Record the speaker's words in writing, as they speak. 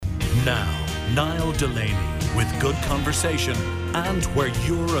Now, Niall Delaney with good conversation and where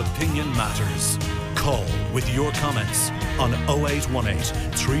your opinion matters. Call with your comments on 0818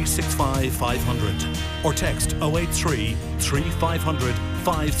 365 500 or text 083 3500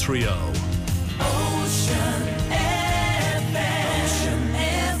 530.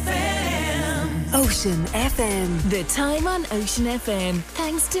 Ocean FM. The time on Ocean FM.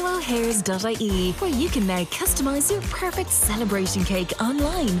 Thanks to O'Hare's.ie, where you can now customise your perfect celebration cake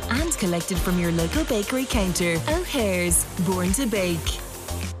online and collect it from your local bakery counter. O'Hare's, born to bake.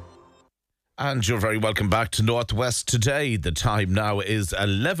 And you're very welcome back to Northwest Today. The time now is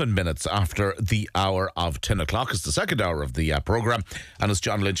 11 minutes after the hour of 10 o'clock. It's the second hour of the programme, and it's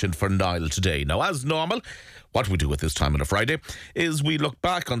John Lynch in for Niall today. Now, as normal, what we do at this time on a Friday is we look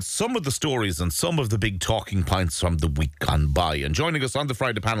back on some of the stories and some of the big talking points from the week gone by. And joining us on the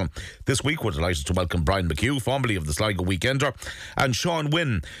Friday panel this week, we're delighted to welcome Brian McHugh, formerly of the Sligo Weekender, and Sean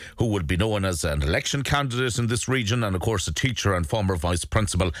Wynne, who would be known as an election candidate in this region and, of course, a teacher and former vice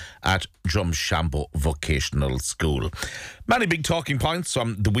principal at Drumshanbo Vocational School. Many big talking points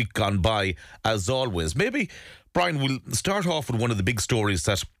from the week gone by, as always. Maybe, Brian, we'll start off with one of the big stories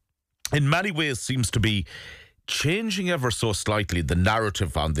that in many ways seems to be changing ever so slightly, the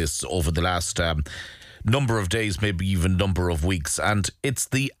narrative on this over the last number of days, maybe even number of weeks. And it's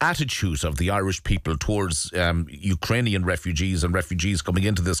the attitude of the Irish people towards Ukrainian refugees and refugees coming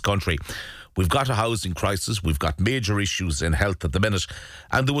into this country. We've got a housing crisis. We've got major issues in health at the minute.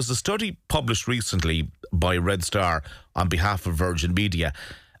 And there was a study published recently by Red Star on behalf of Virgin Media.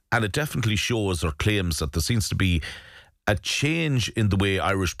 And it definitely shows or claims that there seems to be a change in the way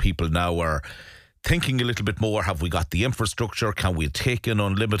Irish people now are thinking a little bit more. Have we got the infrastructure? Can we take in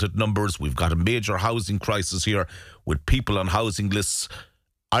unlimited numbers? We've got a major housing crisis here with people on housing lists,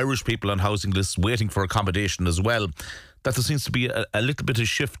 Irish people on housing lists waiting for accommodation as well. That there seems to be a little bit of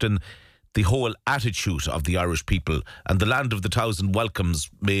shift in the whole attitude of the Irish people, and the land of the thousand welcomes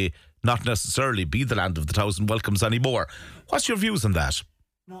may not necessarily be the land of the thousand welcomes anymore. What's your views on that?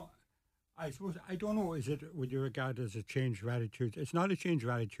 No, I suppose, I don't know, would you regard it as a change of attitude? It's not a change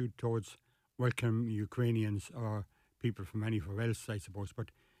of attitude towards welcome Ukrainians or people from anywhere else, I suppose.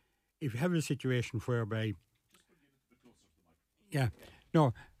 But if you have a situation whereby, I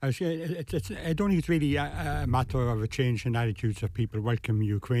don't think it's really a matter of a change in attitudes of people welcome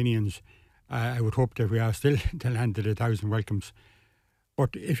Ukrainians. I would hope that we are still the land of 1,000 welcomes.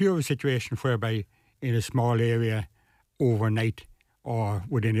 But if you have a situation whereby in a small area overnight or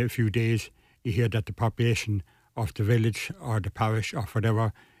within a few days, you hear that the population of the village or the parish or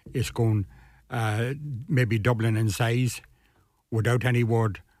whatever is going maybe doubling in size without any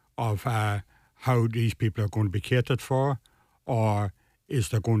word of how these people are going to be catered for, or is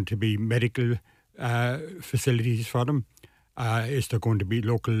there going to be medical facilities for them? Is there going to be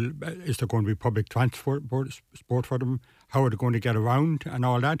public transport sport for them? How are they going to get around and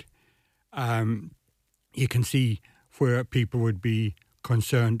all that? You can see where people would be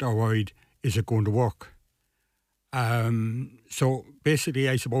concerned or worried, is it going to work? So basically,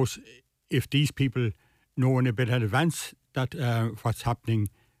 I suppose, if these people know in a bit in advance that what's happening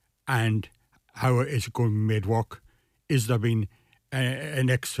and how is it going to be made work, is there been an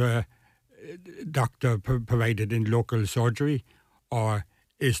extra doctor provided in local surgery, or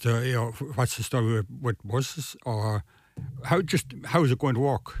is there, what's the story with buses, or how is it going to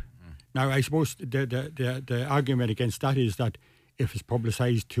work? Now, I suppose the argument against that is that if it's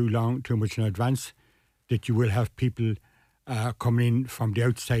publicised too much in advance, that you will have people coming in from the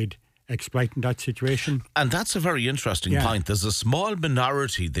outside exploiting that situation. And that's a very interesting point. There's a small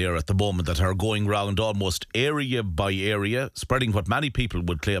minority there at the moment that are going round almost area by area, spreading what many people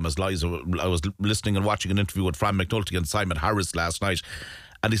would claim as lies. I was listening and watching an interview with Brian McHugh and Simon Harris last night,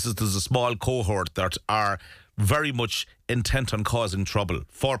 and he says there's a small cohort that are very much intent on causing trouble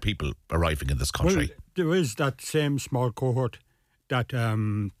for people arriving in this country. Well, there is that same small cohort that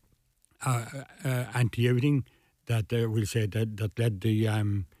anti-everything, that we'll say that led the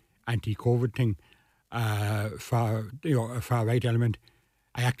anti-COVID thing, a far-right element.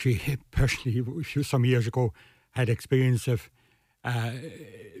 I actually personally, some years ago, had experience of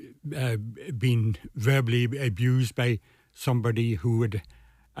being verbally abused by somebody who would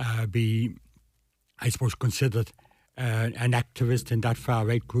be, I suppose, considered an activist in that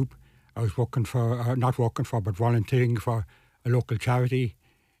far-right group. I was but volunteering for a local charity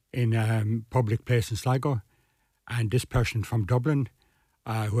in a public place in Sligo. And this person from Dublin,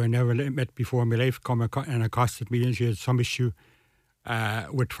 who I never met before in my life, come and accosted me, and she had some issue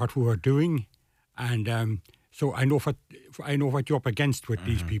with what we were doing. And so I know what you're up against with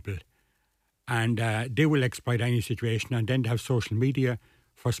these people. And they will exploit any situation, and then they have social media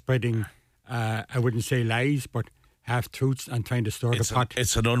for spreading, I wouldn't say lies, but half-truths and trying to stir the pot.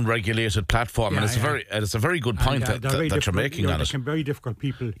 It's an unregulated platform, and it's a very good point that you're making on it. They can be very difficult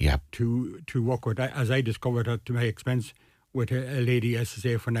people to work with. As I discovered to my expense with a lady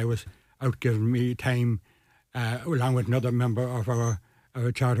yesterday when I was out giving me time, along with another member of our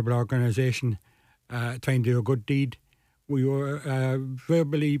charitable organisation, trying to do a good deed. We were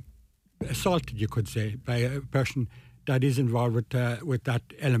verbally assaulted, you could say, by a person that is involved with that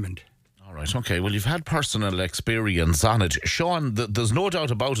element. All right, okay. Well, you've had personal experience on it. Sean, there's no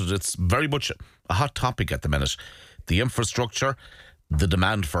doubt about it. It's very much a hot topic at the minute. The infrastructure, the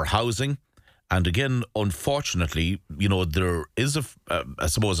demand for housing. And again, unfortunately, there is, I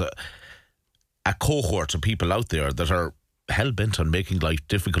suppose, a cohort of people out there that are hell-bent on making life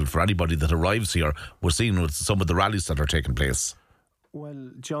difficult for anybody that arrives here. We're seeing with some of the rallies that are taking place.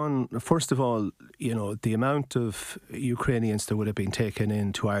 Well, John, first of all, the amount of Ukrainians that would have been taken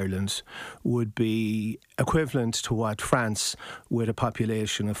into Ireland would be equivalent to what France, with a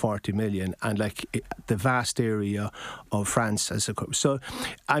population of 40 million, and the vast area of France as a group. So,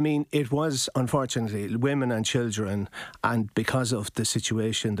 it was, unfortunately, women and children, and because of the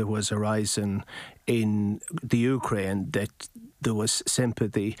situation that was arising in the Ukraine, that there was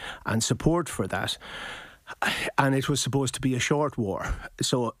sympathy and support for that. And it was supposed to be a short war.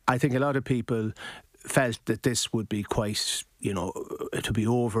 So I think a lot of people felt that this would be quite, to be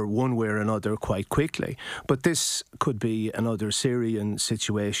over one way or another quite quickly. But this could be another Syrian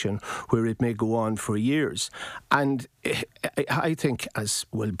situation where it may go on for years. And I think, as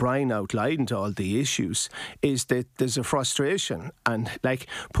Brian outlined all the issues, is that there's a frustration. And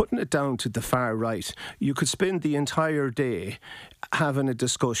putting it down to the far right, you could spend the entire day having a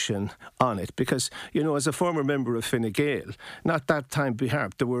discussion on it, because as a former member of Fine Gael, not that time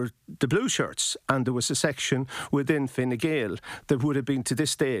behalf, there were the blue shirts, and there was a section within Fine Gael that would have been to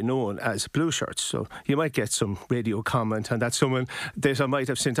this day known as blue shirts. So you might get some radio comment, and that's someone that I might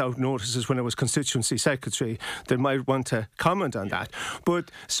have sent out notices when I was constituency secretary that might want to comment on that.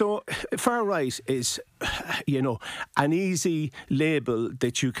 But so far right is an easy label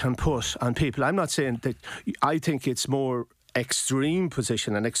that you can put on people. I'm not saying that. I think it's more extreme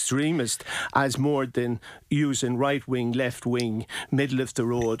position and extremist as more than using right wing, left wing, middle of the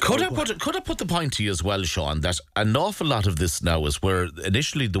road. Could I put the point to you as well, Sean, that an awful lot of this now is where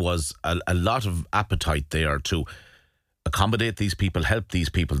initially there was a lot of appetite there to accommodate these people, help these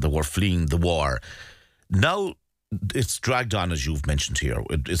people that were fleeing the war. Now it's dragged on, as you've mentioned here.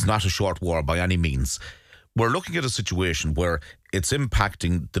 It's not a short war by any means. We're looking at a situation where it's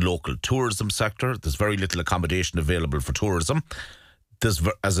impacting the local tourism sector. There's very little accommodation available for tourism.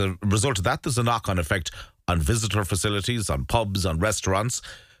 As a result of that, there's a knock-on effect on visitor facilities, on pubs, on restaurants.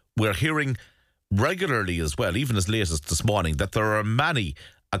 We're hearing regularly as well, even as late as this morning, that there are many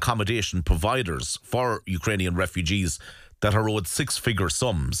accommodation providers for Ukrainian refugees that are owed six-figure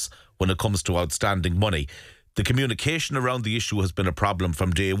sums when it comes to outstanding money. The communication around the issue has been a problem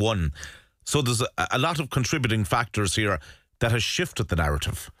from day one. So there's a lot of contributing factors here that has shifted the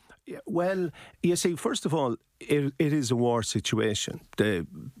narrative. Yeah, well, you see, first of all, it is a war situation. The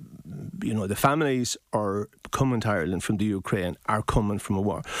families are coming to Ireland from the Ukraine are coming from a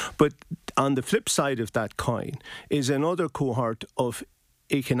war. But on the flip side of that coin is another cohort of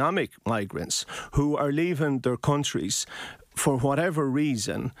economic migrants who are leaving their countries for whatever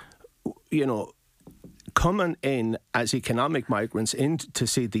reason, coming in as economic migrants in to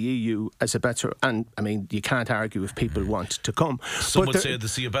see the EU as a better, and you can't argue if people want to come. Some would say they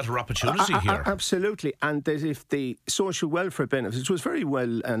see a better opportunity here. Absolutely, and that if the social welfare benefits, was very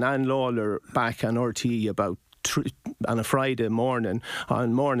well an Anne Lawler back on RTE about on a Friday morning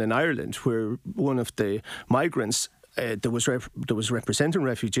on Morning Ireland, where one of the migrants that was representing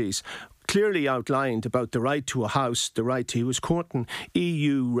refugees clearly outlined about the right to a house, he was quoting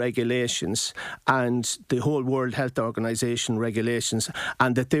EU regulations and the whole World Health Organization regulations,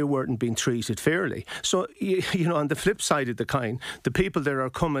 and that they weren't being treated fairly. So, on the flip side of the coin, the people that are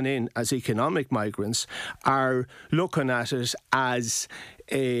coming in as economic migrants are looking at it as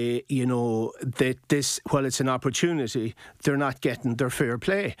that this, while it's an opportunity, they're not getting their fair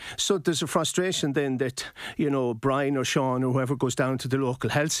play. So there's a frustration then that, Brian or Sean or whoever goes down to the local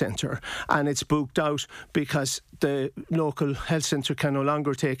health centre and it's booked out because the local health centre can no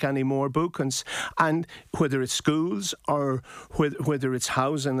longer take any more bookings. And whether it's schools or whether it's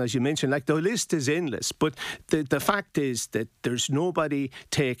housing, as you mentioned, the list is endless. But the fact is that there's nobody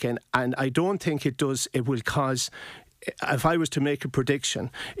taken, and I don't think it will cause if I was to make a prediction,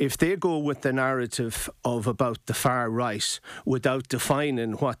 if they go with the narrative of about the far right without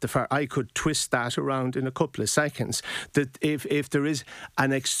defining what the far, I could twist that around in a couple of seconds. That if there is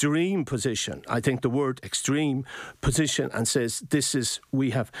an extreme position, I think the word extreme position, and says this is,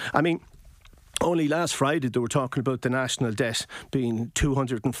 we have, I mean, only last Friday they were talking about the national debt being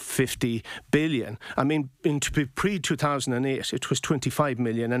 250 billion. I mean, in pre-2008 it was 25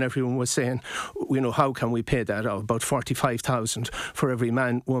 million, and everyone was saying, you know, how can we pay that out? About 45,000 for every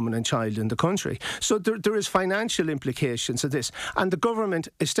man, woman and child in the country. So there is financial implications of this. And the government,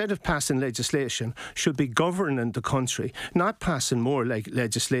 instead of passing legislation, should be governing the country, not passing more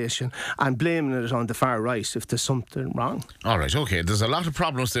legislation and blaming it on the far right if there's something wrong. All right, okay. There's a lot of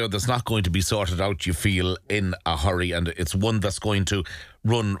problems there that's not going to be sorted out, you feel, in a hurry, and it's one that's going to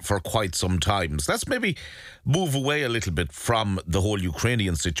run for quite some time. So let's maybe move away a little bit from the whole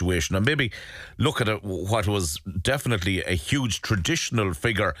Ukrainian situation and maybe look at what was definitely a huge traditional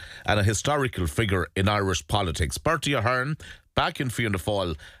figure and a historical figure in Irish politics. Bertie Ahern, back in Fianna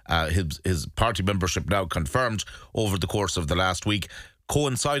Fáil, his party membership now confirmed over the course of the last week,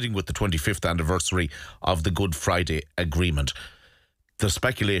 coinciding with the 25th anniversary of the Good Friday Agreement. The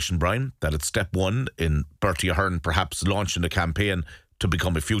speculation, Brian, that it's step one in Bertie Ahern perhaps launching a campaign to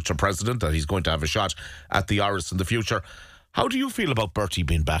become a future president, that he's going to have a shot at the Irish in the future. How do you feel about Bertie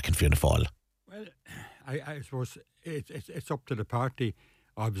being back in Fianna Fáil? Well, I suppose it's up to the party.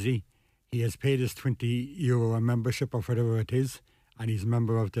 Obviously, he has paid his €20 a membership or whatever it is, and he's a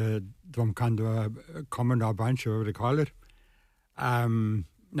member of the Drumshanbo Common or branch, or whatever they call it.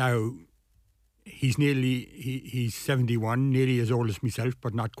 Now, he's 71, nearly as old as myself,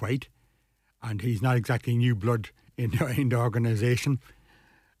 but not quite. And he's not exactly new blood in the organisation.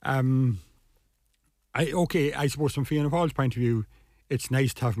 I suppose from Fianna Fáil's point of view, it's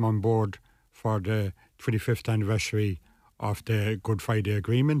nice to have him on board for the 25th anniversary of the Good Friday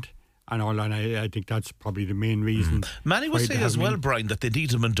Agreement and all, and I think that's probably the main reason. Many would say as well, Brian, that they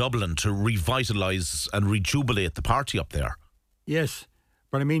need him in Dublin to revitalise and rejubilate the party up there. Yes,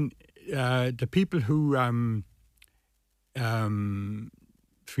 but I mean, the people who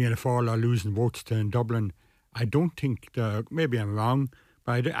Fianna Fáil are losing votes to in Dublin, I don't think, maybe I'm wrong,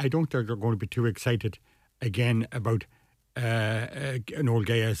 but I don't think they're going to be too excited again about an old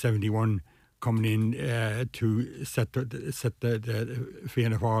guy at 71 coming in to set the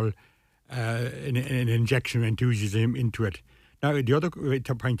Fianna Fáil an injection of enthusiasm into it. Now, the other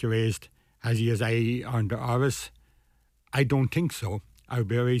point you raised, has he his eye on the Irish? I don't think so. I would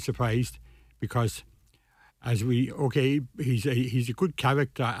be very surprised, because he's a good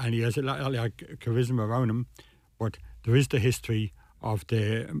character and he has a lot of charisma around him, but there is the history of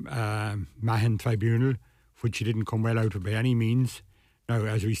the Mahon Tribunal, which he didn't come well out of by any means. Now,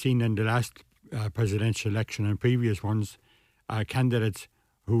 as we've seen in the last presidential election and previous ones, candidates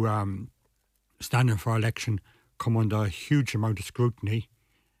who standing for election come under a huge amount of scrutiny,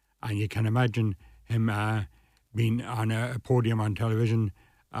 and you can imagine him being on a podium on television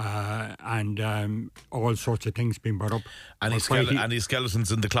and all sorts of things being brought up. And his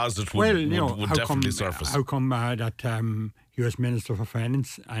skeletons in the closet would definitely surface. How come that he was Minister for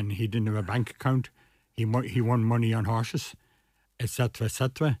Finance and he didn't have a bank account? He won money on horses, etc.,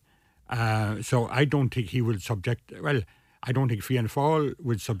 etc. So I don't think he would I don't think Fianna Fáil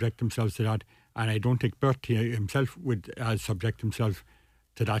would subject themselves to that, and I don't think Bertie himself would subject himself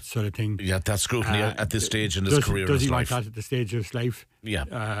to that sort of thing. Yeah, that scrutiny at this stage in his career. Does he want that at the stage of his life? Yeah.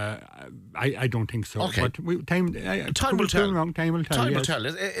 I don't think so. Okay. But time will tell. Time will tell.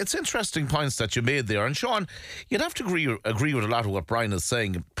 It's interesting points that you made there. And Sean, you'd have to agree with a lot of what Brian is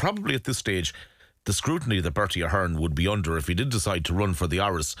saying. Probably at this stage, the scrutiny that Bertie Ahern would be under if he did decide to run for the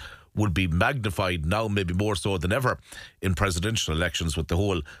Irish would be magnified now, maybe more so than ever, in presidential elections with the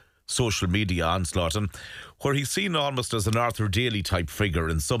whole social media onslaught, and where he's seen almost as an Arthur Daly type figure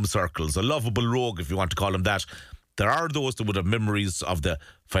in some circles, a lovable rogue if you want to call him that. There are those that would have memories of the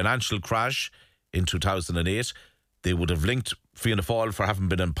financial crash in 2008. They would have linked Fianna Fáil for having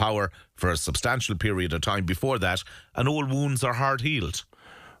been in power for a substantial period of time before that, and all wounds are hard healed.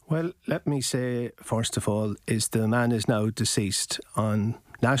 Well, let me say, first of all, the man is now deceased on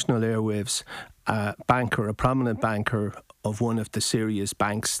national airwaves, a prominent banker of one of the serious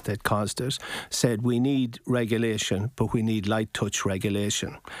banks that caused it, said we need regulation, but we need light touch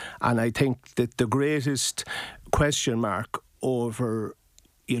regulation. And I think that the greatest question mark over,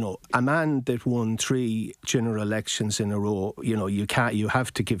 a man that won 3 general elections in a row, you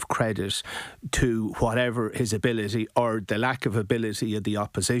have to give credit to whatever his ability or the lack of ability of the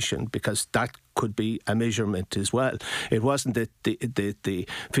opposition, because that could be a measurement as well. It wasn't that the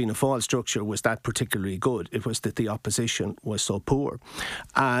Fianna Fáil structure was that particularly good. It was that the opposition was so poor.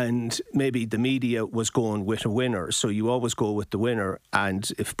 And maybe the media was going with a winner. So you always go with the winner.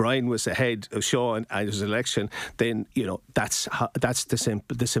 And if Brian was ahead of Sean at his election, then, that's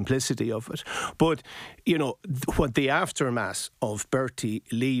the simplicity of it. But, what the aftermath of Bertie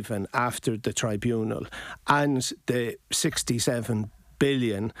leaving after the tribunal and the 67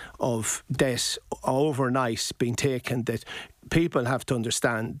 billion of debt overnight being taken, that people have to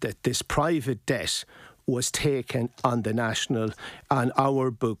understand that this private debt was taken on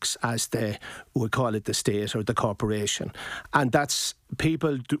our books as we call it the state or the corporation. And that's,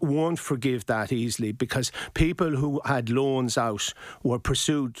 people won't forgive that easily, because people who had loans out were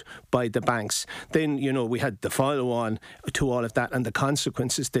pursued by the banks. Then, we had the follow-on to all of that, and the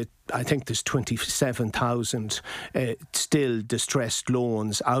consequences that I think there's 27,000 still distressed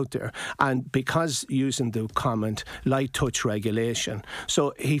loans out there. And because, using the comment, light touch regulation.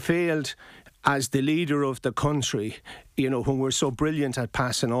 So he failed as the leader of the country, when we're so brilliant at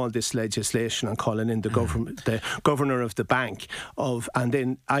passing all this legislation and calling in the governor of the bank and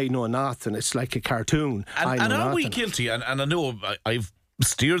then I know nothing. It's like a cartoon. And are we guilty? And I know I've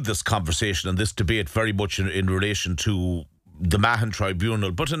steered this conversation and this debate very much in relation to the Mahon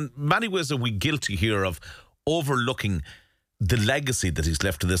Tribunal, but in many ways are we guilty here of overlooking the legacy that he's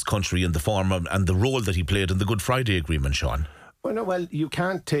left to this country in the form of, and the role that he played in the Good Friday Agreement, Sean? Well, you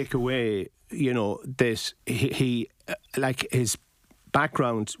can't take away, that he like his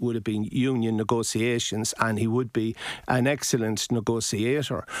background would have been union negotiations, and he would be an excellent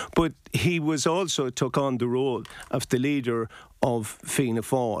negotiator. But he was also took on the role of the leader of Fianna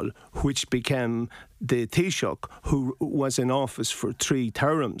Fáil, which became the Taoiseach, who was in office for 3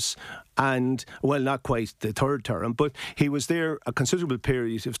 terms. And, well, not quite the 3rd term, but he was there a considerable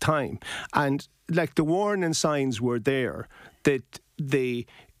period of time. And, like, the warning signs were there that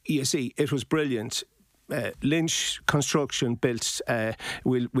you see, it was brilliant. Lynch Construction built,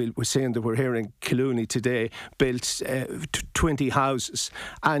 we're saying that we're here in Killooney today, built 20 houses.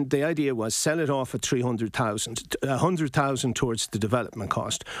 And the idea was sell it off at 300,000, 100,000 towards the development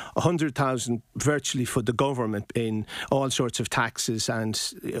cost, 100,000 virtually for the government in all sorts of taxes and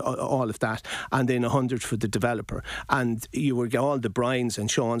all of that, and then 100 for the developer. And you were all the Brians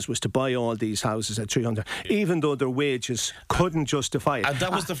and Sean's was to buy all these houses at 300, even though their wages couldn't justify it. And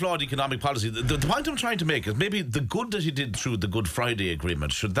that was the flawed economic policy. The point I'm trying to make is maybe the good that he did through the Good Friday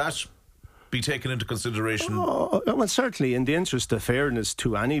Agreement, should that be taken into consideration? Well, certainly in the interest of fairness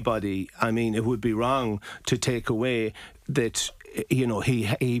to anybody, I mean, it would be wrong to take away that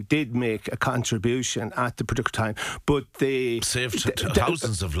he did make a contribution at the particular time, but they saved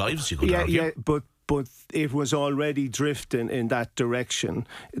thousands of lives, you could argue. Yeah, but it was already drifting in that direction.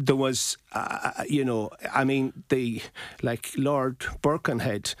 There was, Lord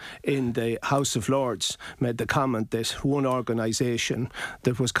Birkenhead in the House of Lords made the comment that one organisation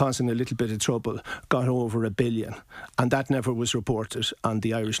that was causing a little bit of trouble got over $1 billion, and that never was reported on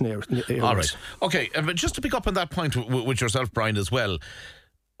the Irish Airways. All right. Okay, but just to pick up on that point with yourself, Brian, as well,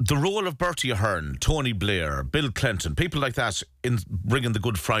 the role of Bertie Ahern, Tony Blair, Bill Clinton, people like that in bringing the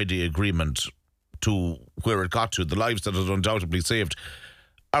Good Friday Agreement to where it got to, the lives that it undoubtedly saved,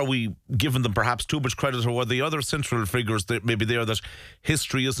 are we giving them perhaps too much credit, or were the other central figures that maybe there that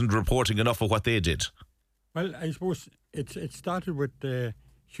history isn't reporting enough of what they did? Well, I suppose it started with the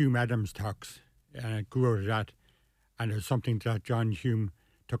Hume Adams talks, and it grew out of that, and it was something that John Hume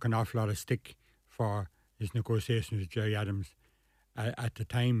took an awful lot of stick for his negotiations with Gerry Adams at the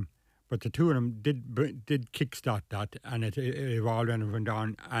time. But the two of them did kickstart that, and it evolved and went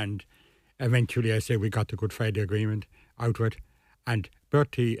on, and eventually, I say, we got the Good Friday Agreement out of it. And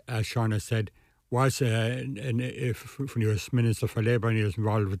Bertie, as Sean has said, was, when he was Minister for Labour and he was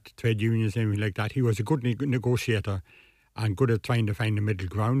involved with trade unions and everything like that, he was a good negotiator and good at trying to find the middle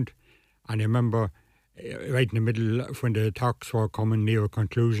ground. And I remember, right in the middle, when the talks were coming near a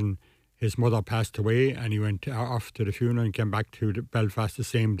conclusion, his mother passed away, and he went off to the funeral and came back to Belfast the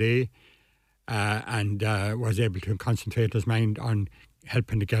same day, and was able to concentrate his mind on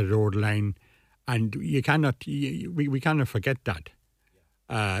helping to get it over the line. And we cannot forget that.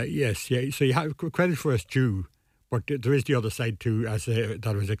 Yes, yeah. So you have credit for us due, but there is the other side too, as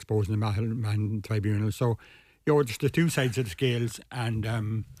that was exposed in the Mahon Tribunal. So, there's the two sides of the scales,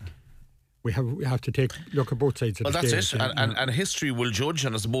 and we have to look at both sides of the scales. Well, that's it. And history will judge,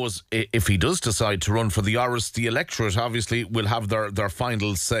 and I suppose if he does decide to run for the Oris, the electorate obviously will have their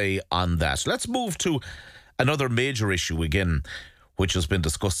final say on that. Let's move to another major issue again. which has been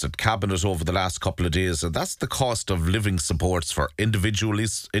discussed at Cabinet over the last couple of days, and that's the cost of living supports for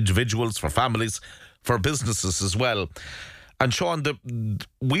individuals, for families, for businesses as well. And Sean,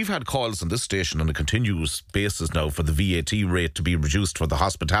 we've had calls on this station on a continuous basis now for the VAT rate to be reduced for the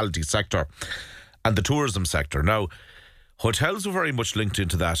hospitality sector and the tourism sector. Now, hotels were very much linked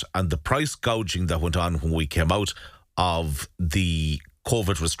into that, and the price gouging that went on when we came out of the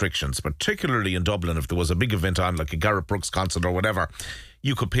COVID restrictions, particularly in Dublin. If there was a big event on, like a Garrett Brooks concert or whatever,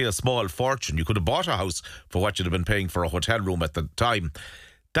 you could pay a small fortune. You could have bought a house for what you'd have been paying for a hotel room at the time.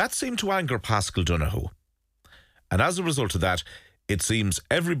 That seemed to anger Paschal Donoghue. And as a result of that, it seems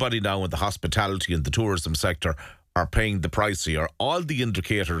everybody now in the hospitality and the tourism sector are paying the price here. All the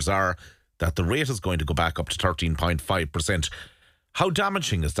indicators are that the rate is going to go back up to 13.5%. How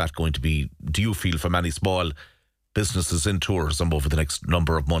damaging is that going to be, do you feel, for many small businesses in tourism over the next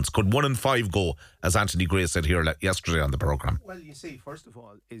number of months? Could 1 in 5 go, as Anthony Gray said here yesterday on the programme? Well, you see, first of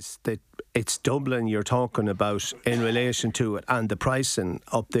all, is that it's Dublin you're talking about in relation to it, and the pricing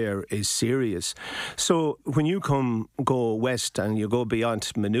up there is serious. So when you go west and you go beyond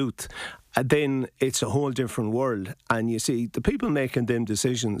Maynooth, then it's a whole different world. And you see, the people making them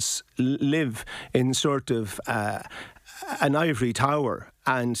decisions live in sort of an ivory tower,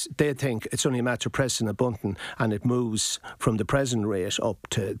 and they think it's only a matter of pressing a button and it moves from the present rate up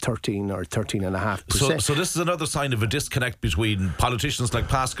to 13 or 13.5%. So this is another sign of a disconnect between politicians like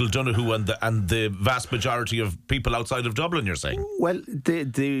Paschal Donoghue and the vast majority of people outside of Dublin, you're saying? Well,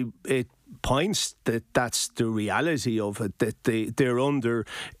 it points that that's the reality of it, that they're under,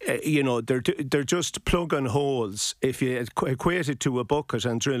 they're just plugging holes. If you equate it to a bucket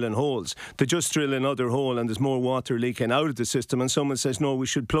and drilling holes, they just drill another hole and there's more water leaking out of the system, and someone says, no, we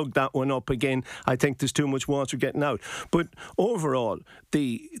should plug that one up again. I think there's too much water getting out. But overall,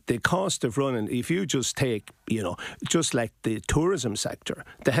 the cost of running, if you just take, just like the tourism sector,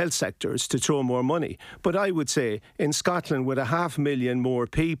 the health sector is to throw more money. But I would say in Scotland, with 500,000 more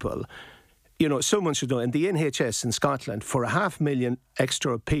people, someone should know, in the NHS in Scotland, for 500,000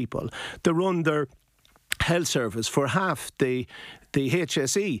 extra people, they run their health service for half the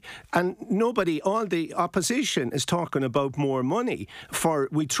HSE, and all the opposition is talking about more money.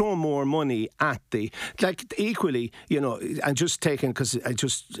 We throw more money at equally, and just taking, because I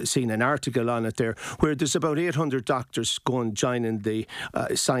just seen an article on it there, where there's about 800 doctors joining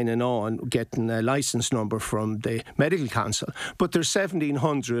signing on, getting a licence number from the Medical Council, but there's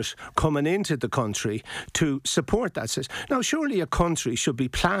 1,700 coming into the country to support that. Now, surely a country should be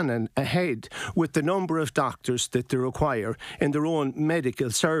planning ahead with the number of doctors that they require in their own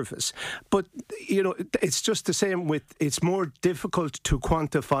medical service. But, it's just the same with, it's more difficult to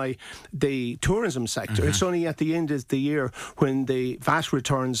quantify the tourism sector. Mm-hmm. It's only at the end of the year when the VAT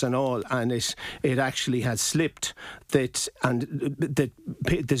returns and all, and it actually has slipped that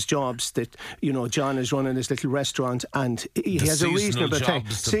there's jobs that, John is running his little restaurant and he has a reasonable thing.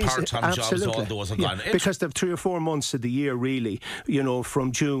 The part-time jobs, all those are gone. Because they've 3 or 4 months of the year, really,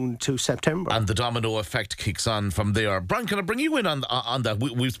 from June to September. And the domino effect kicks on from there. Brian, can I bring you in on that?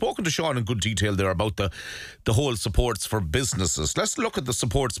 We've spoken to Sean in good detail there about the whole supports for businesses. Let's look at the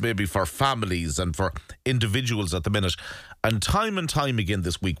supports maybe for families and for individuals at the minute. And time again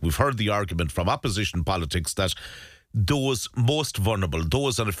this week, we've heard the argument from opposition politics that those most vulnerable,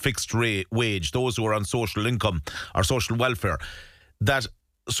 those on a fixed wage, those who are on social income or social welfare, that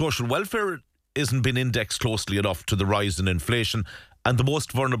social welfare isn't been indexed closely enough to the rise in inflation, and the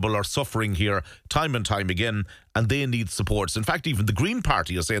most vulnerable are suffering here time and time again, and they need supports. In fact, even the Green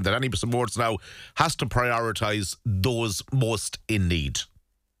Party is saying that any supports now has to prioritise those most in need.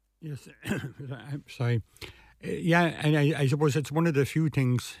 Yes, I'm sorry. And I suppose it's one of the few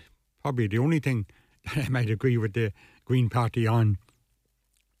things, probably the only thing that I might agree with the Green Party on,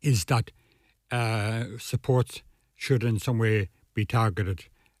 is that supports should in some way be targeted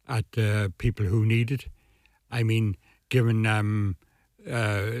at people who need it. I mean, given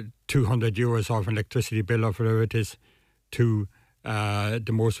 €200 off an electricity bill or whatever it is to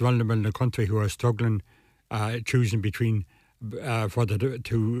the most vulnerable in the country who are struggling, choosing between eat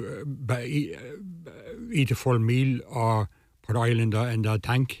a full meal or put oil in their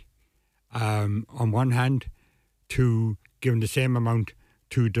tank, on one hand, to giving the same amount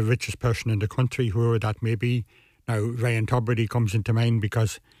to the richest person in the country, whoever that may be. Now, Ryan Tubridy comes into mind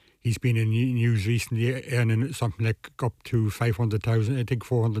because he's been in news recently earning something like up to 500,000, I think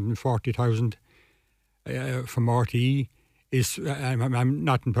 440,000 from RTE. I'm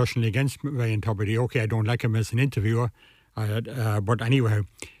not personally against Ryan Tubridy. Okay, I don't like him as an interviewer, but anyway,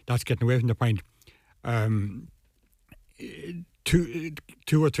 that's getting away from the point. 200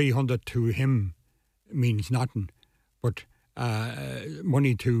 or 300 to him means nothing, but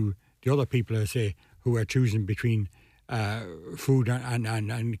money to the other people, I say, who are choosing between food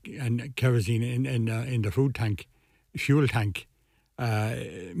and kerosene in the fuel tank,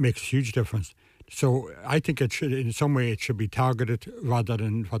 makes a huge difference. So I think it should, in some way, it should be targeted rather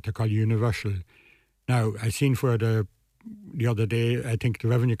than what they call universal. Now, I seen for the other day, I think the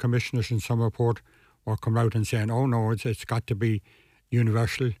Revenue Commissioners in some report were coming out and saying, oh no, it's got to be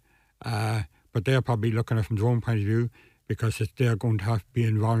universal. But they're probably looking at it from their own point of view, because they're going to have to be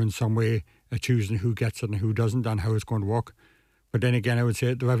involved in some way choosing who gets it and who doesn't and how it's going to work. But then again, I would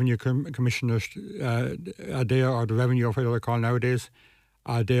say the Revenue Commissioners are there, or the Revenue, or whatever they call nowadays,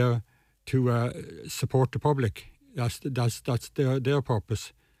 are there to support the public. That's their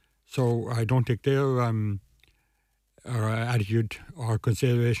purpose. So I don't think their attitude or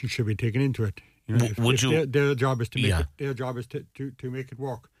consideration should be taken into it. You know, their job is to make it. Their job is to make it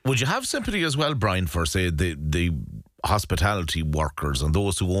work. Would you have sympathy as well, Brian, for say the hospitality workers and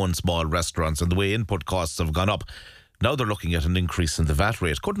those who own small restaurants, and the way input costs have gone up? Now they're looking at an increase in the VAT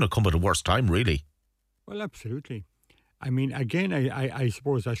rate. Couldn't it come at a worse time, really? Well, absolutely. I mean, again, I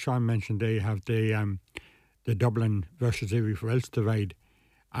suppose, as Sean mentioned, they have the Dublin versus everywhere else divide,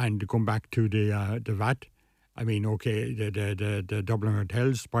 and going back to the VAT. I mean, okay, the Dublin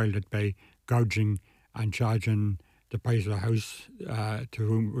hotels spoiled it by gouging and charging the price of a house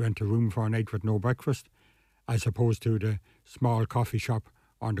to rent a room for a night with no breakfast, as opposed to the small coffee shop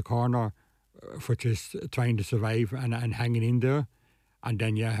on the corner, which is trying to survive and hanging in there. And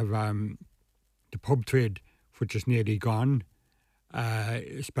then you have the pub trade, which is nearly gone.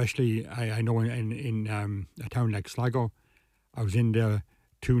 Especially, I know in a town like Sligo, I was in there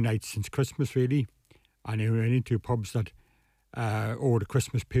 2 nights since Christmas, really, and I went into pubs that over the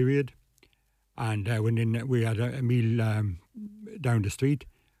Christmas period, and we had a meal down the street.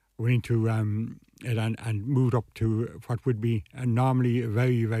 Went into it and moved up to what would be normally a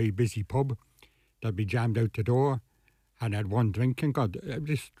very, very busy pub that'd be jammed out the door, and had one drink, and God,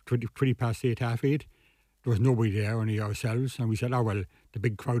 just 20 past 8, half 8. There was nobody there, only ourselves, and we said, oh well, the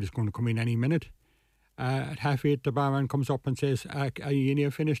big crowd is going to come in any minute. At half 8, the barman comes up and says, are you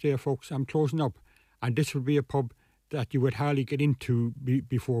near finished there, folks? I'm closing up. And this would be a pub that you would hardly get into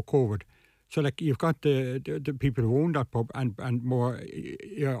before COVID. So, like, you've got the people who own that pub, and more,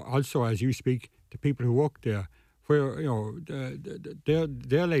 also, as you speak, the people who work there, where,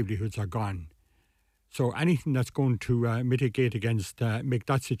 their livelihoods are gone. So anything that's going to mitigate against, make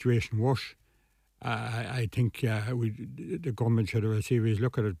that situation worse, I think the government should have a serious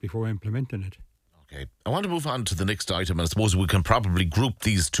look at it before implementing it. Okay. I want to move on to the next item, and I suppose we can probably group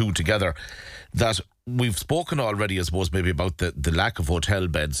these two together. That we've spoken already, I suppose, maybe about the lack of hotel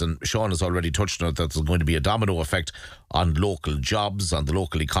beds, and Sean has already touched on it, that there's going to be a domino effect on local jobs, on the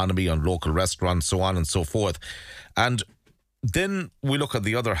local economy, on local restaurants, so on and so forth. And then we look at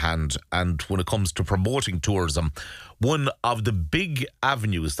the other hand, and when it comes to promoting tourism, one of the big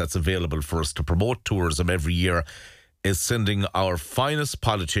avenues that's available for us to promote tourism every year is sending our finest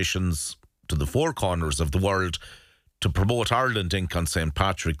politicians to the four corners of the world to promote Ireland Inc. on St.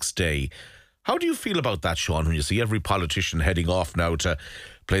 Patrick's Day. How do you feel about that, Sean, when you see every politician heading off now to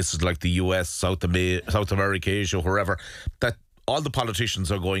places like the US, South America, Asia, wherever, that all the politicians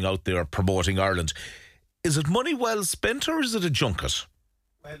are going out there promoting Ireland? Is it money well spent, or is it a junket?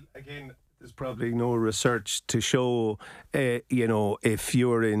 Well, again, there's probably no research to show, if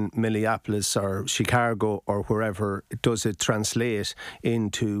you're in Minneapolis or Chicago or wherever, does it translate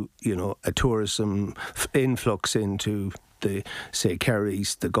into, a tourism influx into the, say,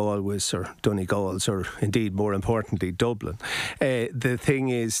 Kerrys, the Galways or Donegals, or indeed, more importantly, Dublin. The thing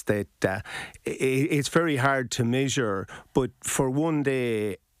is that it's very hard to measure, but for one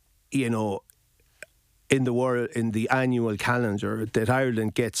day, in the world, in the annual calendar, that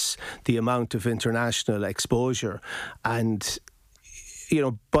Ireland gets the amount of international exposure, and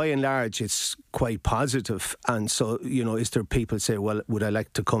by and large, it's quite positive. And so, is there people say, well, would I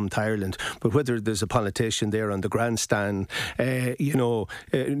like to come to Ireland? But whether there's a politician there on the grandstand,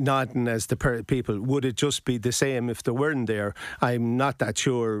 nodding as the people, would it just be the same if they weren't there? I'm not that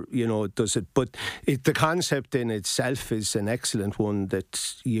sure, does it? But the concept in itself is an excellent one,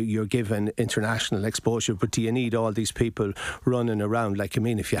 that you're given international exposure. But do you need all these people running around? Like,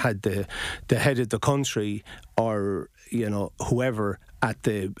 if you had the head of the country, or, whoever, at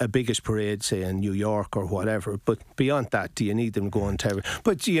the biggest parade, say in New York or whatever, but beyond that, do you need them going to?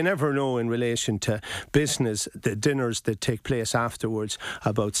 But you never know in relation to business, the dinners that take place afterwards,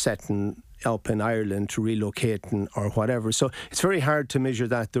 about setting up in Ireland relocating or whatever. So it's very hard to measure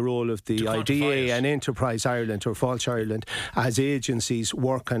that, the role of the IDA and Enterprise Ireland or Falch Ireland as agencies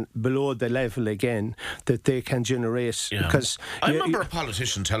working below the level again that they can generate. Yeah. Because I remember a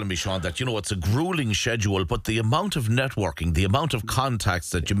politician telling me, Sean, that, it's a grueling schedule, but the amount of networking, the amount of contacts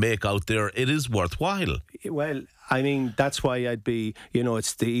that you make out there, it is worthwhile. Well, I mean, that's why I'd be,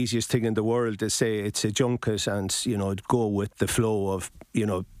 it's the easiest thing in the world to say it's a junket and, go with the flow of,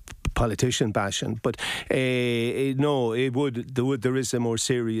 politician bashing. But no, there is a more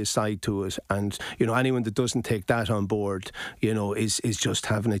serious side to it. And, anyone that doesn't take that on board, is just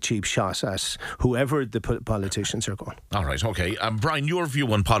having a cheap shot at whoever the politicians are going. All right, okay. Brian, your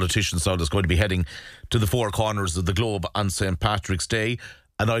view on politicians now that's going to be heading to the four corners of the globe on St. Patrick's Day.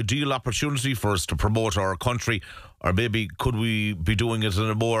 An ideal opportunity for us to promote our country, or maybe could we be doing it in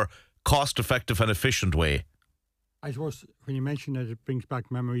a more cost-effective and efficient way? I suppose when you mention that, it brings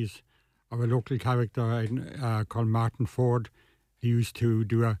back memories of a local character called Martin Ford. He used to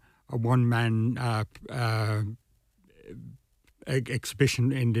do a one-man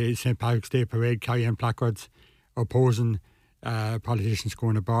exhibition in the St. Patrick's Day Parade, carrying placards opposing politicians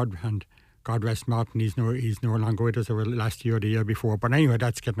going abroad, and God rest Martin, he's no longer with us, over last year or the year before. But anyway,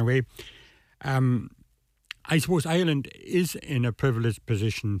 that's getting away. I suppose Ireland is in a privileged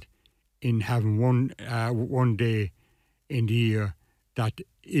position in having one day in the year that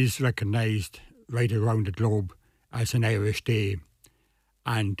is recognised right around the globe as an Irish Day.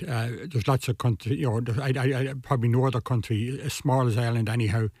 And there's lots of countries, I probably no other country as small as Ireland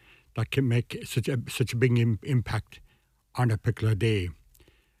anyhow that can make such a big impact on a particular day.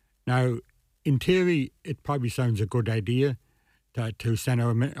 Now, in theory, it probably sounds a good idea to send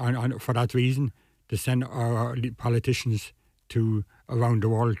for that reason, to send our politicians to around the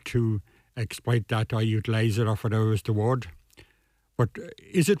world to exploit that or utilise it or whatever is the word. But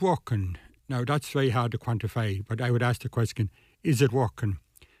is it working? Now, that's very hard to quantify, but I would ask the question, is it working?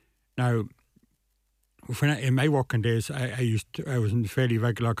 Now, in my working days, I was in fairly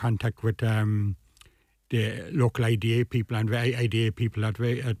regular contact with the local IDA people and IDA people at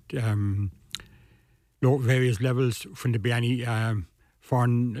various levels, from there be any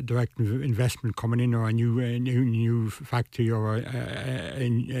foreign direct investment coming in, or a new factory, or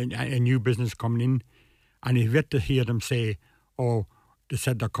a new business coming in, and you've yet to hear them say, "Oh, they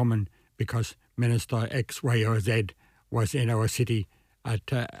said they're coming because Minister X, Y, or Z was in our city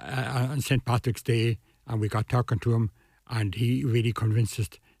on St. Patrick's Day, and we got talking to him, and he really convinced us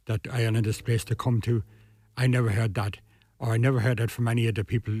that Ireland is a place to come to." I never heard that. Or I never heard that from any of the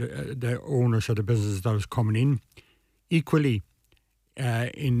people, the owners of the businesses that was coming in. Equally,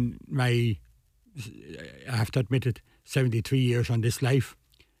 in my, I have to admit it, 73 years on this life,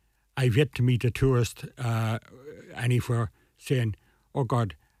 I've yet to meet a tourist anywhere saying, "Oh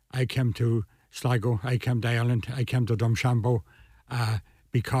God, I came to Sligo, I came to Ireland, I came to Drumshanbo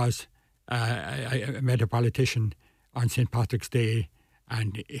because I met a politician on St. Patrick's Day,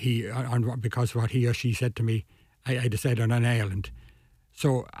 and because of what he or she said to me, I decided on an Ireland."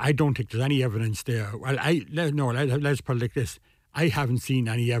 So I don't think there's any evidence there. Well, let's put it like this. I haven't seen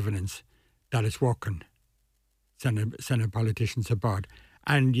any evidence that it's working, sending politicians abroad.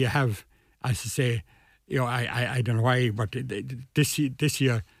 And you have, as I say, I don't know why, but this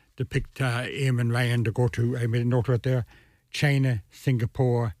year they picked Eamon Ryan to go to, I made a note right there, China,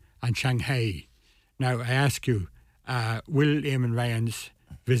 Singapore and Shanghai. Now, I ask you, will Eamon Ryan's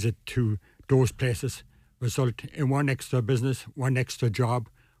visit to those places result in one extra business, one extra job,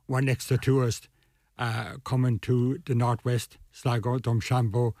 one extra tourist coming to the northwest, Sligo,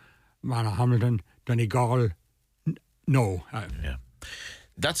 Drumshanbo, Hamilton, Donegal? No. Yeah.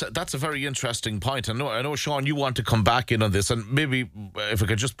 That's a very interesting point. I know, Sean, you want to come back in on this, and maybe if I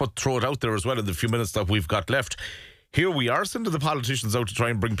could just throw it out there as well in the few minutes that we've got left. Here we are sending the politicians out to try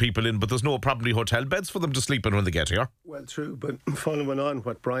and bring people in, but there's no probably hotel beds for them to sleep in when they get here. Well, true, but following on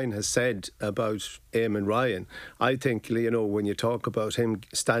what Brian has said about Eamon Ryan, I think, when you talk about him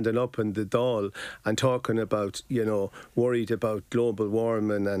standing up in the Dáil and talking about, worried about global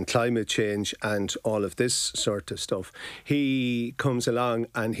warming and climate change and all of this sort of stuff, he comes along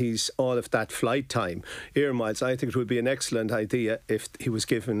and he's all of that flight time, air miles. I think it would be an excellent idea if he was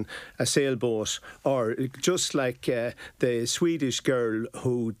given a sailboat, or just like the Swedish girl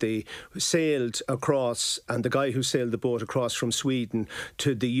who they sailed across, and the guy who sailed the boat across from Sweden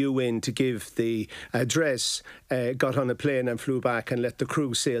to the UN to give the address, got on a plane and flew back and let the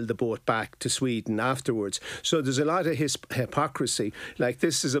crew sail the boat back to Sweden afterwards. So there's a lot of hypocrisy. Like,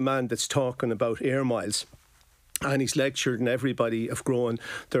 this is a man that's talking about air miles, and he's lecturing everybody of growing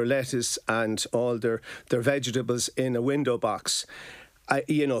their lettuce and all their vegetables in a window box.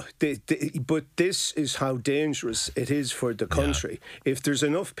 but this is how dangerous it is for the country. Yeah. If there's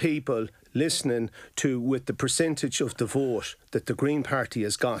enough people listening to with the percentage of the vote that the Green Party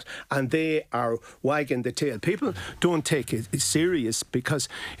has got, and they are wagging the tail, people don't take it serious, because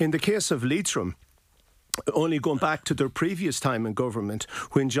in the case of Leitrim, only going back to their previous time in government,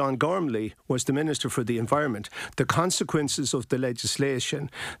 when John Gormley was the Minister for the Environment, the consequences of the legislation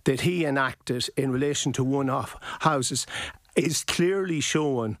that he enacted in relation to one-off houses is clearly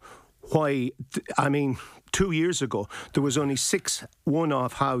showing why. 2 years ago, there was only 6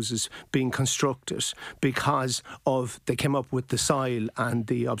 one-off houses being constructed because they came up with the soil and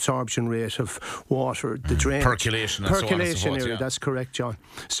the absorption rate of water, the drainage. Percolation and Percolation so on and so forth, area, that's correct, John.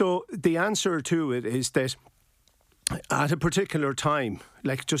 So the answer to it is that at a particular time,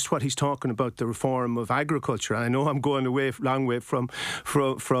 like just what he's talking about, the reform of agriculture, I know I'm going a long way from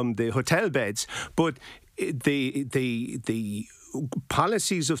the hotel beds, but the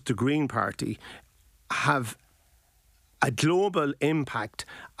policies of the Green Party have a global impact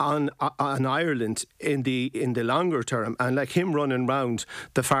on Ireland in the longer term, and like him running round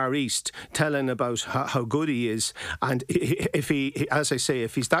the Far East telling about how good he is, and if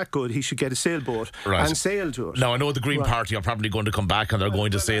he's that good, he should get a sailboat and sail to it. Now I know the Green Party are probably going to come back and they're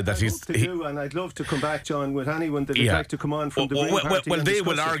going to say that and I'd love to come back, John, with anyone that would like to come on from the Green Party. Well, they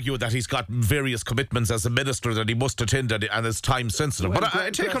will argue that he's got various commitments as a minister that he must attend, and it's time sensitive. But I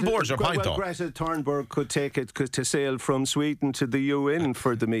take on board your point, though. Greta Thunberg could take it to sail from Sweden to the UN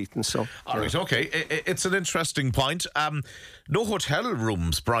for the meeting. So, all right, okay, it's an interesting point. No hotel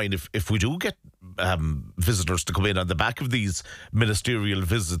rooms, Brian. If we do get visitors to come in on the back of these ministerial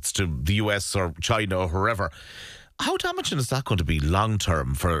visits to the US or China or wherever, how damaging is that going to be long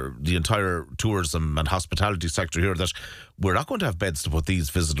term for the entire tourism and hospitality sector here, that we're not going to have beds to put these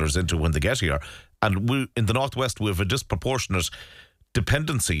visitors into when they get here? And we in the Northwest, we have a disproportionate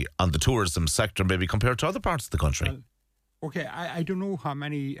dependency on the tourism sector, maybe compared to other parts of the country. Well, okay, I don't know how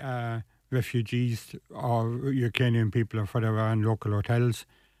many refugees or Ukrainian people or whatever are in local hotels.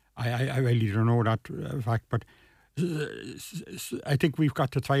 I really don't know that fact, but I think we've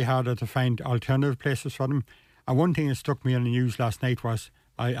got to try harder to find alternative places for them. And one thing that struck me on the news last night was,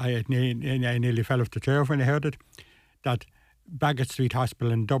 I nearly fell off the chair when I heard it, that Bagot Street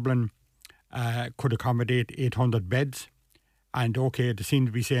Hospital in Dublin could accommodate 800 beds. And okay, they seem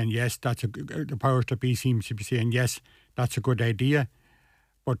to be saying yes, the powers that be seems to be saying yes, that's a good idea.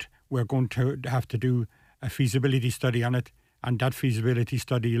 But we're going to have to do a feasibility study on it, and that feasibility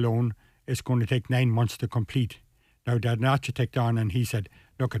study alone is going to take 9 months to complete. Now, they had an architect on, and he said,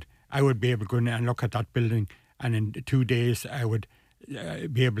 look, I would be able to go in and look at that building, and in 2 days I would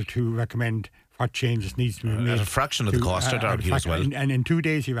be able to recommend what changes needs to be made. At a fraction of the cost, I'd argue as well. And in 2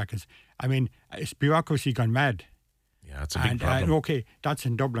 days, he reckons. I mean, it's bureaucracy gone mad. Yeah, that's a big problem. Okay, that's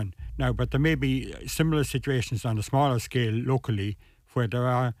in Dublin. Now, but there may be similar situations on a smaller scale locally where there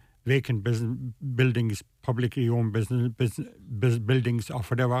are vacant buildings, publicly owned buildings or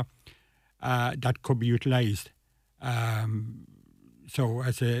whatever, that could be utilised. So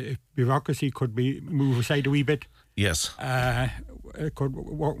if bureaucracy could be moved aside a wee bit, yes, it could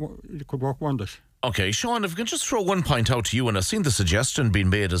work wonders. Okay, Sean, if we can just throw one point out to you, and I've seen the suggestion being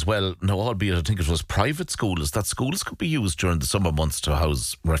made as well, now albeit I think it was private schools, that schools could be used during the summer months to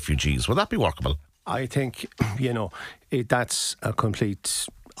house refugees. Would that be workable? I think, that's a complete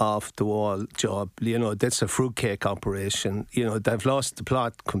off-the-wall job. That's a fruitcake operation. They've lost the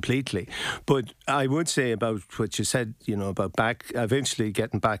plot completely. But I would say about what you said, about eventually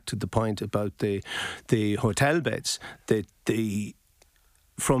getting back to the point about the hotel beds, that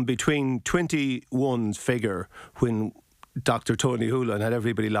from between 21 figure when Dr. Tony Hoolan had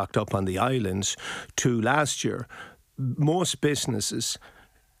everybody locked up on the islands to last year, most businesses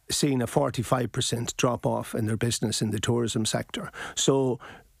seen a 45% drop off in their business in the tourism sector. So,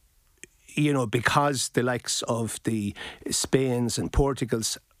 because the likes of the Spains and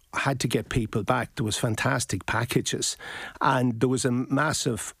Portugals had to get people back, there was fantastic packages, and there was a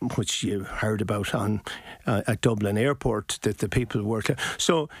massive, which you heard about at Dublin Airport, that the people were.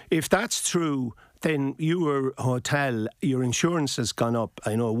 So if that's true, then your hotel, your insurance has gone up.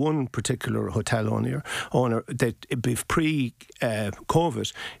 I know one particular hotel owner that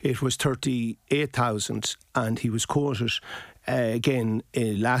pre-COVID, it was 38,000, and he was quoted again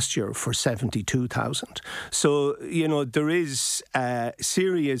last year for 72,000. So, there is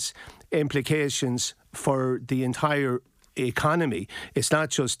serious implications for the entire economy. It's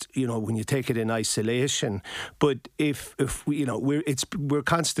not just when you take it in isolation, but if we're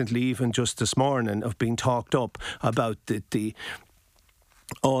constantly, even just this morning, of being talked up about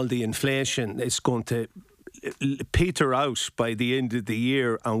all the inflation. It's going to peter out by the end of the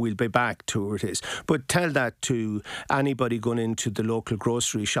year and we'll be back to where it is. But tell that to anybody going into the local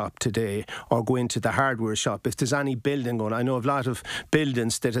grocery shop today or go into the hardware shop. If there's any building going, I know of a lot of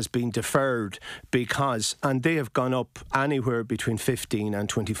buildings that has been deferred and they have gone up anywhere between 15 and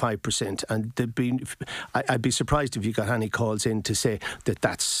 25%. And I'd be surprised if you got any calls in to say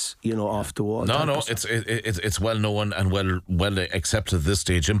that's off the wall. No, it's well known and well accepted at this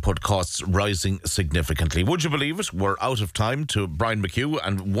stage. Input costs rising significantly. Would you believe it? We're out of time to Brian McHugh.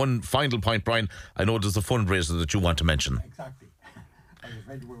 And one final point, Brian, I know there's a fundraiser that you want to mention. Exactly. I was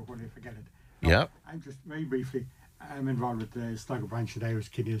afraid we were going to forget it. Yeah. I'm just very briefly, I'm involved with the Sligo branch of the Irish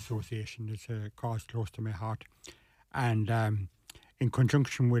Kidney Association. It's a cause close to my heart. And in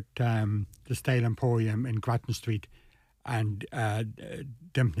conjunction with the Style Emporium in Grattan Street and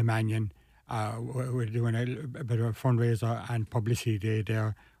Dimpna Mannion, we're doing a bit of a fundraiser and publicity day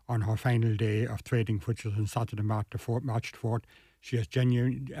there on her final day of trading, which is on Saturday, March the 4th. She has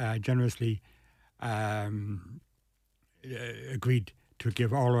generously agreed to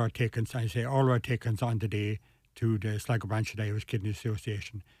give all our takings, on the day to the Sligo branch of the Irish Kidney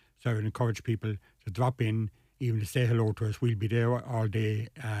Association. So I would encourage people to drop in, even to say hello to us. We'll be there all day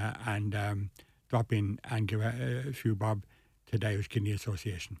and drop in and give a few bob to the Irish Kidney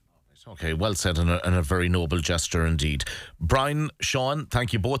Association. Okay, well said, and a very noble gesture indeed. Brian, Sean,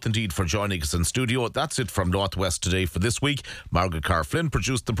 thank you both indeed for joining us in studio. That's it from Northwest Today for this week. Margaret Carr-Flynn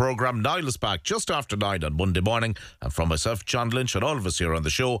produced the programme. Niall is back just after 9 on Monday morning. And from myself, John Lynch, and all of us here on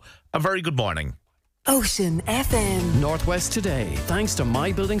the show, a very good morning. Ocean FM. Northwest Today, thanks to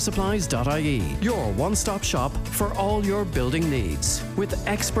mybuildingsupplies.ie, your one-stop shop for all your building needs. With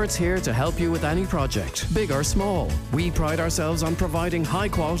experts here to help you with any project, big or small. We pride ourselves on providing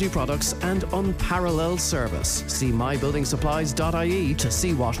high-quality products and unparalleled service. See mybuildingsupplies.ie to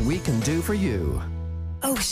see what we can do for you. Ocean.